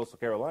up to Coastal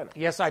Carolina.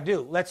 Yes, I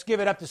do. Let's give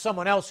it up to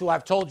someone else who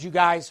I've told you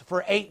guys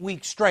for 8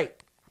 weeks straight,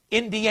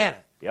 Indiana.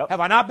 Yep. Have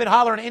I not been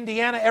hollering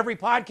Indiana every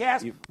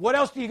podcast? What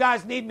else do you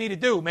guys need me to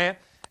do, man?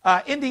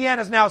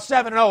 Indiana's now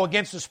 7-0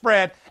 against the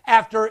spread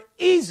after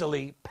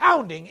easily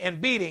pounding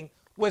and beating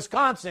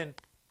Wisconsin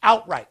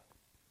outright.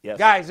 Yes.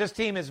 Guys, this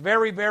team is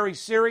very, very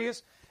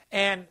serious,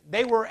 and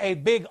they were a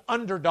big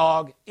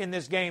underdog in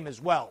this game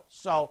as well.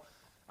 So,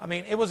 I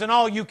mean, it was an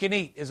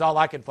all-you-can-eat is all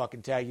I can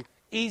fucking tell you.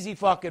 Easy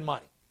fucking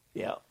money.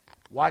 Yeah.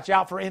 Watch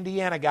out for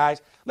Indiana,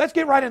 guys. Let's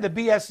get right into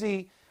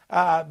BCS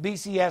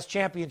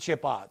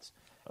championship odds.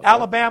 Okay.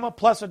 Alabama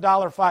plus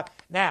 $1.05.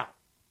 Now,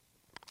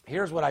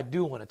 here's what I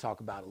do want to talk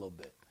about a little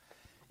bit.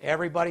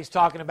 Everybody's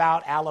talking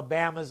about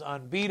Alabama's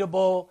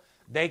unbeatable.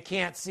 They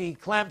can't see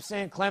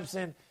Clemson.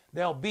 Clemson,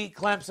 they'll beat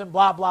Clemson,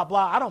 blah, blah,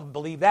 blah. I don't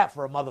believe that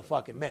for a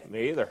motherfucking minute.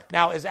 Me either.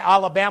 Now, is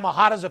Alabama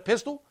hot as a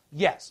pistol?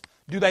 Yes.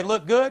 Do they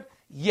look good?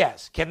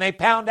 Yes. Can they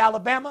pound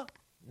Alabama?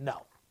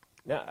 No.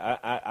 Yeah,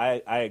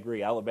 I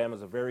agree.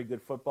 Alabama's a very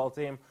good football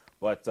team,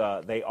 but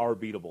they are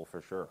beatable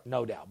for sure.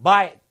 No doubt.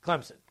 By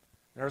Clemson.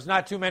 There's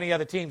not too many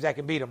other teams that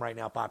can beat them right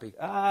now, Poppy.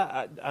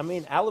 I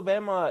mean,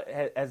 Alabama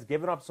has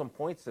given up some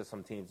points to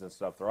some teams and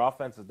stuff. Their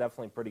offense is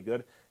definitely pretty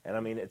good, and I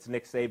mean, it's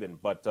Nick Saban.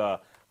 But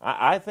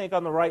I think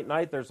on the right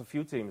night, there's a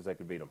few teams that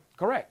could beat them.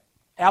 Correct.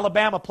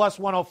 Alabama plus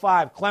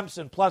 105,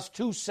 Clemson plus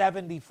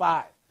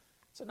 275.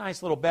 It's a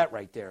nice little bet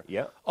right there.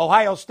 Yeah.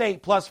 Ohio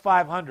State plus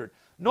 500.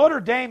 Notre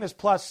Dame is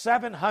plus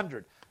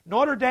 700.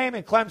 Notre Dame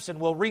and Clemson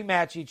will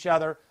rematch each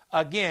other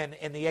again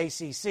in the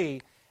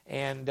ACC,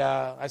 and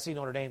I see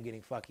Notre Dame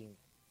getting fucking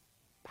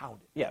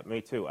pounded. Yeah,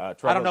 me too. I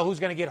don't know who's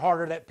going to get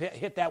harder that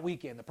hit that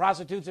weekend, the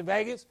prostitutes in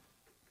Vegas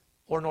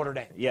or Notre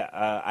Dame.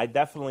 Yeah, I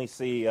definitely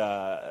see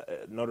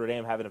Notre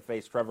Dame having to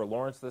face Trevor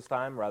Lawrence this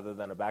time rather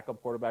than a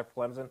backup quarterback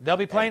for Clemson. They'll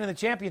be playing in the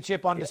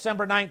championship on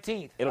December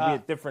 19th. It'll be a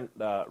different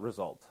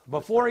result.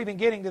 Before even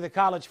getting to the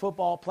college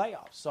football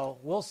playoffs. So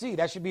we'll see.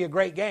 That should be a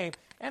great game,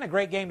 and a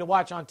great game to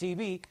watch on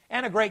TV,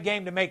 and a great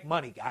game to make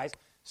money, guys.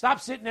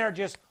 Stop sitting there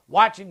just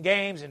watching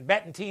games and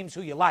betting teams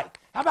who you like.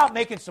 How about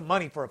making some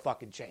money for a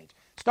fucking change?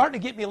 Starting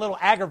to get me a little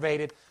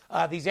aggravated,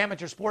 these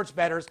amateur sports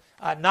bettors,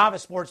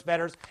 novice sports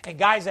bettors, and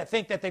guys that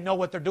think that they know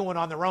what they're doing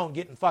on their own,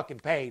 getting fucking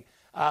paid,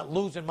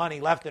 losing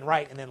money left and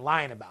right, and then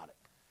lying about it.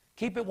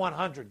 Keep it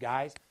 100,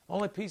 guys. The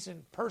only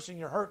person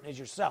you're hurting is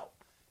yourself.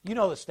 You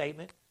know the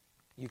statement.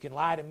 You can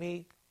lie to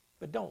me,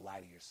 but don't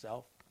lie to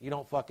yourself. You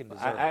don't fucking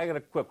deserve it. I got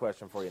a quick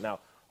question for you. Now,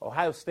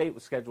 Ohio State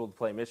was scheduled to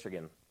play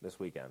Michigan this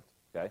weekend,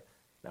 okay?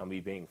 Now, me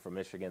being from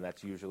Michigan,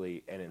 that's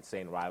usually an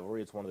insane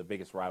rivalry. It's one of the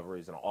biggest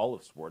rivalries in all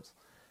of sports.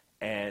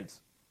 And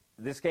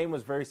this game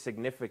was very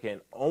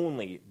significant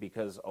only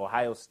because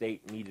Ohio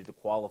State needed to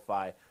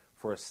qualify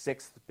for a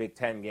 6th Big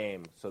Ten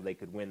game so they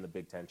could win the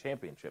Big Ten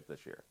championship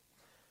this year.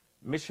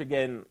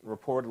 Michigan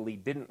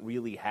reportedly didn't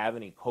really have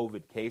any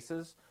COVID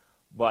cases,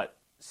 but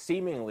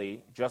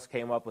seemingly just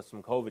came up with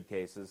some COVID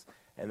cases,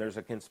 and there's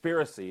a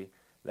conspiracy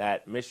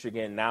that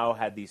Michigan now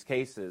had these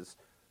cases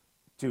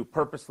to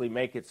purposely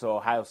make it so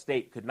Ohio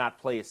State could not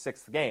play a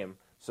 6th game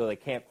so they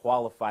can't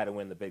qualify to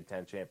win the Big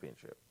Ten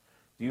championship.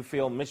 Do you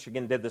feel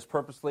Michigan did this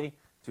purposely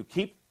to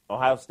keep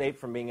Ohio State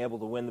from being able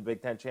to win the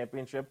Big Ten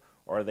championship,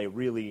 or they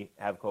really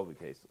have COVID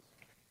cases?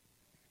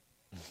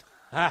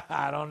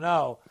 I don't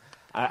know.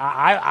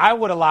 I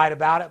would have lied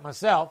about it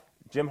myself.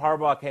 Jim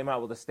Harbaugh came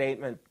out with a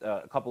statement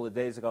a couple of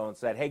days ago and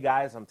said, hey,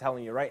 guys, I'm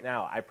telling you right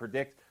now, I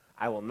predict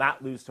I will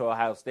not lose to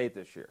Ohio State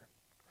this year.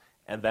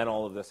 And then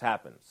all of this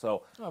happened.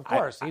 So of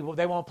course, they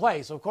won't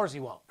play, so of course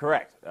he won't.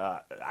 Correct.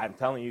 I'm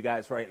telling you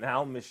guys right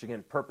now,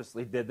 Michigan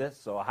purposely did this,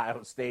 so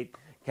Ohio State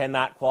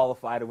cannot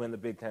qualify to win the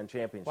Big Ten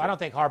championship. Well, I don't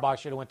think Harbaugh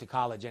should have went to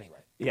college anyway.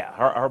 Yeah,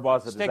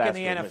 Harbaugh's a disaster. Stick in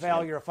the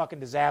NFL, you're a fucking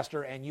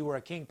disaster, and you were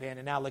a kingpin,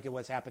 and now look at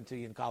what's happened to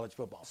you in college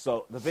football.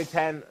 So the Big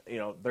Ten,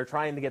 they're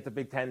trying to get the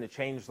Big Ten to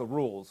change the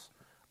rules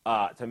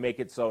to make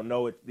it so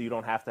you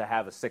don't have to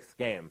have a 6th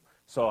game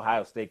so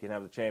Ohio State can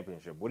have the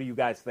championship. What do you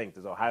guys think?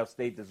 Does Ohio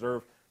State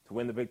deserve to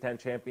win the Big Ten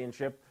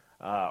championship,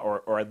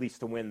 or at least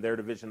to win their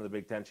division of the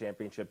Big Ten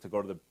championship to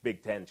go to the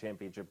Big Ten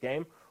championship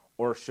game,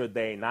 or should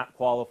they not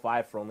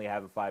qualify for only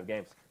having 5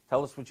 games?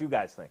 Tell us what you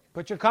guys think.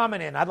 Put your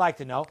comment in. I'd like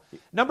to know.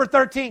 Number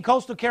 13,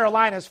 Coastal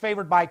Carolina is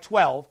favored by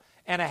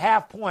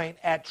 12.5 points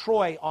at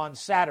Troy on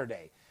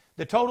Saturday.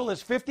 The total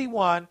is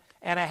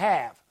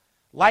 51.5.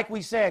 Like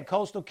we said,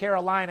 Coastal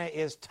Carolina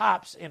is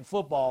tops in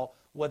football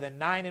with a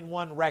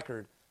 9-1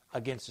 record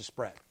against the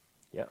spread.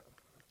 Yeah.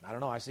 I don't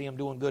know. I see him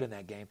doing good in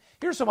that game.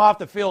 Here's some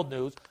off-the-field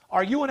news.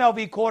 Our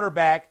UNLV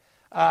quarterback,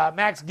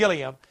 Max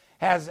Gilliam,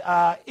 has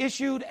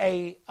issued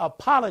an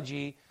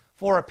apology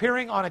for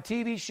appearing on a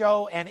TV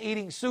show and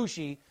eating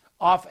sushi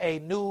off a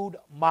nude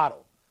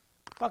model.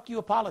 Fuck you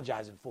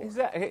apologizing for?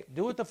 Exactly.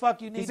 Do what the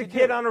fuck you need to do. He's a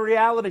kid on a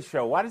reality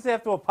show. Why does he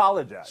have to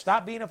apologize?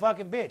 Stop being a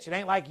fucking bitch. It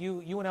ain't like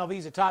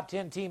UNLV's a top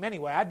 10 team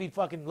anyway. I'd be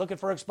fucking looking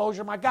for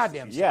exposure my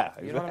goddamn self. Yeah,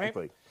 exactly. You know what I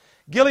mean?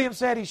 Gilliam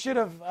said he should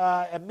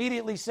have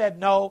immediately said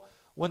no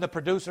when the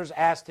producers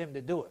asked him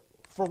to do it.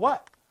 For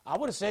what? I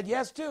would have said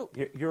yes, too.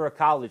 You're a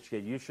college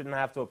kid. You shouldn't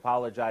have to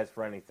apologize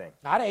for anything.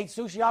 I'd ate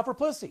sushi off her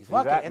pussy.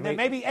 Fuck it. And then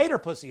maybe ate her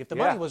pussy if the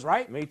money was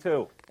right. Me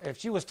too. If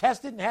she was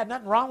tested and had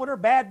nothing wrong with her,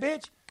 bad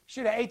bitch,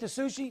 should have ate the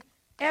sushi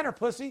and her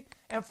pussy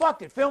and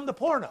fucked it. Filmed the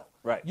porno.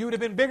 Right. You would have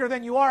been bigger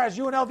than you are as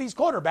UNLV's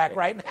quarterback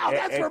right now.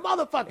 That's for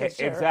motherfucking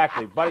sure.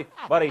 Exactly.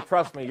 Buddy,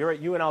 trust me. You're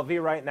at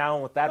UNLV right now,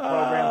 and with that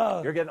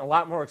program, you're getting a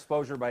lot more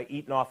exposure by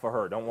eating off of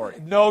her. Don't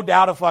worry. No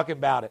doubt a fucking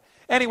about it.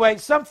 Anyway,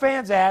 some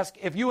fans ask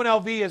if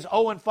UNLV is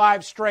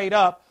 0-5 straight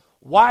up,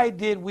 why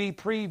did we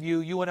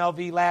preview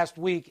UNLV last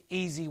week?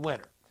 Easy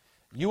winner.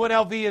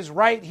 UNLV is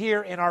right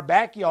here in our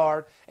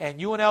backyard, and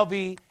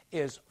UNLV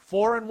is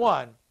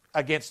 4-1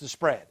 against the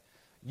spread.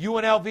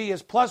 UNLV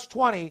is plus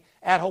 20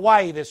 at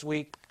Hawaii this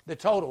week. The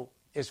total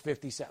is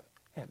 57.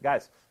 Yeah,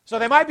 guys. So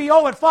they might be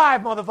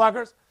 0-5,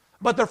 motherfuckers,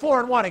 but they're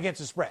 4-1 against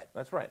the spread.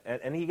 That's right.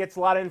 And he gets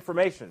a lot of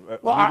information.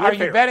 Well, are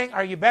you betting?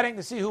 Are you betting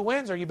to see who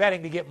wins, or are you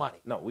betting to get money?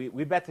 No, we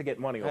bet to get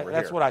money over here.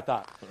 That's what I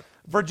thought.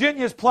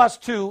 Virginia's plus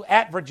 2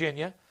 at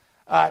Virginia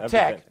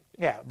Tech.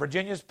 Yeah,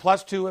 Virginia's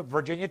plus 2 at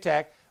Virginia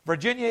Tech.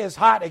 Virginia is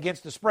hot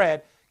against the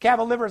spread.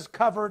 Cavaliers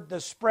covered the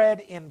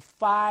spread in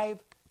 5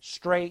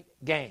 straight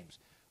games.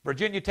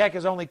 Virginia Tech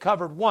has only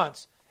covered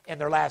once in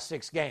their last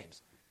 6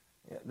 games.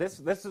 Yeah, this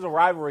is a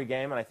rivalry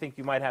game, and I think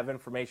you might have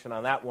information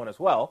on that one as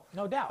well.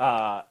 No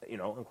doubt.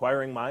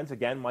 Inquiring minds,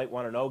 again, might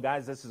want to know,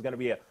 guys, this is going to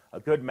be a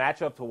good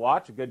matchup to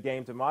watch, a good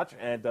game to watch,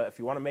 and if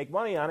you want to make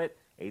money on it,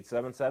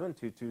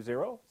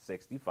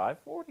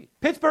 877-220-6540.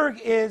 Pittsburgh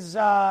is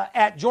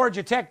at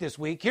Georgia Tech this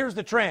week. Here's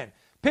the trend.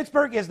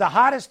 Pittsburgh is the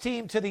hottest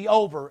team to the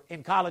over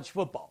in college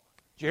football.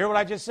 Did you hear what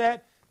I just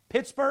said?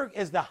 Pittsburgh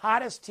is the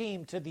hottest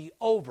team to the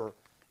over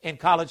in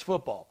college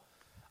football.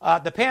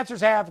 The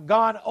Panthers have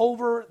gone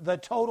over the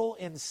total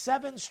in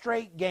 7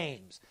 straight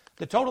games.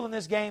 The total in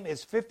this game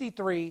is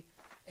 53.5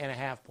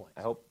 points.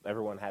 I hope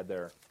everyone had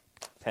their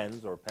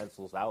pens or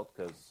pencils out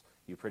because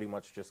you pretty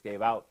much just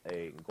gave out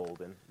a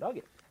golden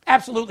nugget.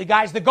 Absolutely,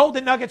 guys. The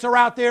golden nuggets are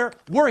out there.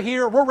 We're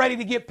here. We're ready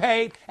to get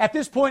paid. At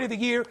this point of the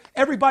year,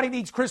 everybody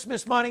needs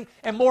Christmas money.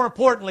 And more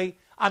importantly,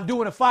 I'm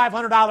doing a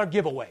 $500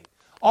 giveaway.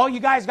 All you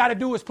guys got to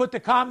do is put the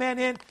comment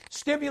in.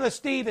 Stimulus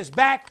Steve is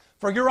back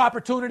for your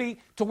opportunity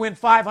to win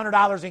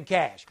 $500 in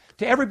cash.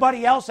 To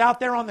everybody else out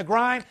there on the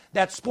grind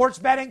that's sports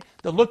betting,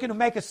 they're looking to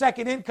make a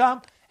second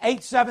income,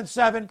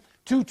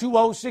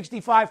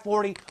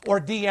 877-220-6540 or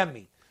DM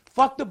me.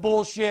 Fuck the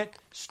bullshit.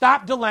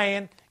 Stop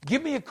delaying.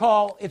 Give me a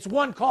call. It's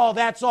one call,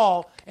 that's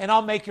all, and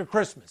I'll make your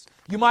Christmas.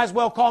 You might as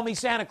well call me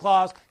Santa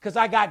Claus because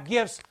I got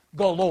gifts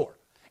galore.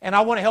 And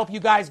I want to help you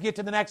guys get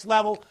to the next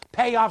level,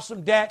 pay off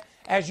some debt.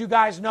 As you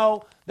guys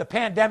know, the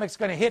pandemic's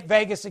going to hit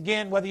Vegas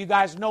again, whether you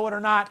guys know it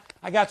or not.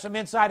 I got some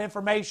inside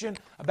information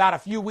about a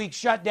few weeks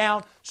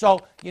shutdown,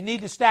 so you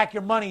need to stack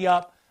your money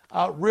up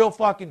real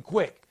fucking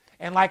quick.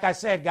 And like I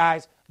said,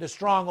 guys, the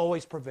strong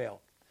always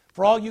prevail.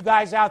 For all you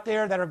guys out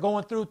there that are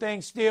going through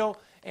things still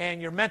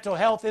and your mental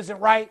health isn't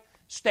right,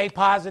 stay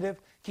positive.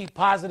 Keep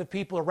positive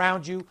people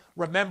around you.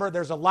 Remember,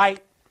 there's a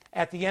light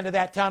at the end of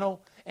that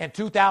tunnel. And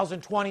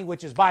 2020,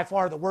 which is by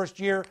far the worst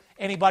year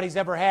anybody's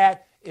ever had,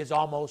 is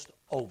almost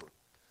over.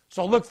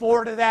 So look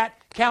forward to that.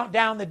 Count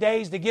down the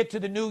days to get to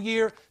the new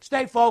year.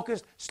 Stay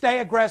focused, stay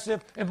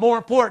aggressive, and more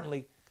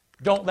importantly,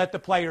 don't let the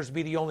players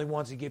be the only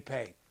ones that get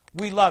paid.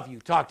 We love you.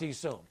 Talk to you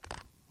soon.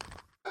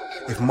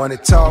 If money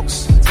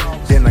talks,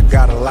 then I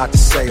got a lot to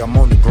say. I'm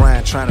on the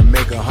grind trying to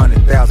make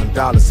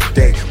 $100,000 a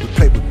day. We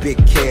play with big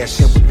cash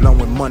and we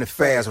blowing money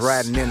fast.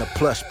 Riding in a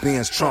plush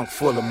Benz trunk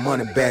full of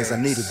money bags. I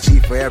need a G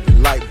for every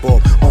light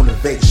bulb on the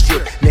Vegas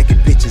Strip. Naked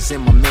bitches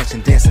in my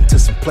mansion dancing to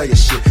some player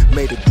shit.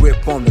 Made a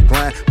grip on the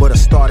grind, but I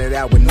started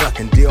out with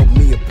nothing. Dealt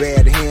me a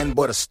bad hand,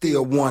 but I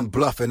still won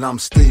bluffing. I'm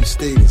Steve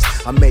Stevens.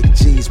 I make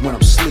G's when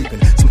I'm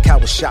sleeping. Some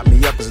cowards shot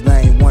me up cause they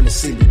ain't want to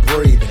see me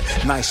breathing.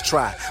 Nice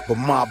try, but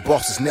my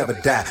bosses never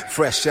die.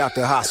 Fresh out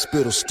the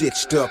hospital,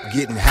 stitched up,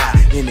 getting high.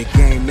 In the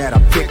game that I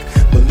pick,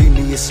 believe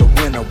me, it's a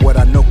winner. What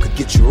I know could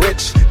get you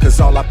rich, cause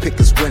all I pick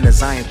is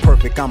winners. I ain't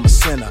perfect, I'm a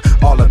sinner.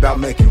 All about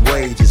making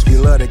wages. We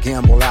love to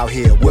gamble out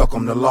here.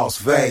 Welcome to Las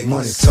Vegas.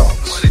 Money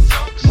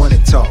talks. Money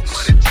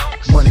talks.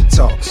 Money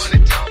talks.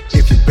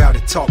 If you bout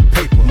to talk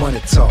paper,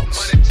 money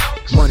talks.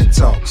 Money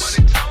talks.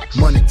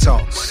 Money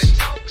talks.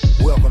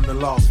 Welcome to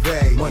Las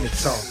Vegas. Money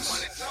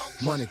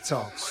talks. Money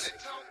talks.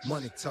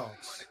 Money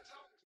talks.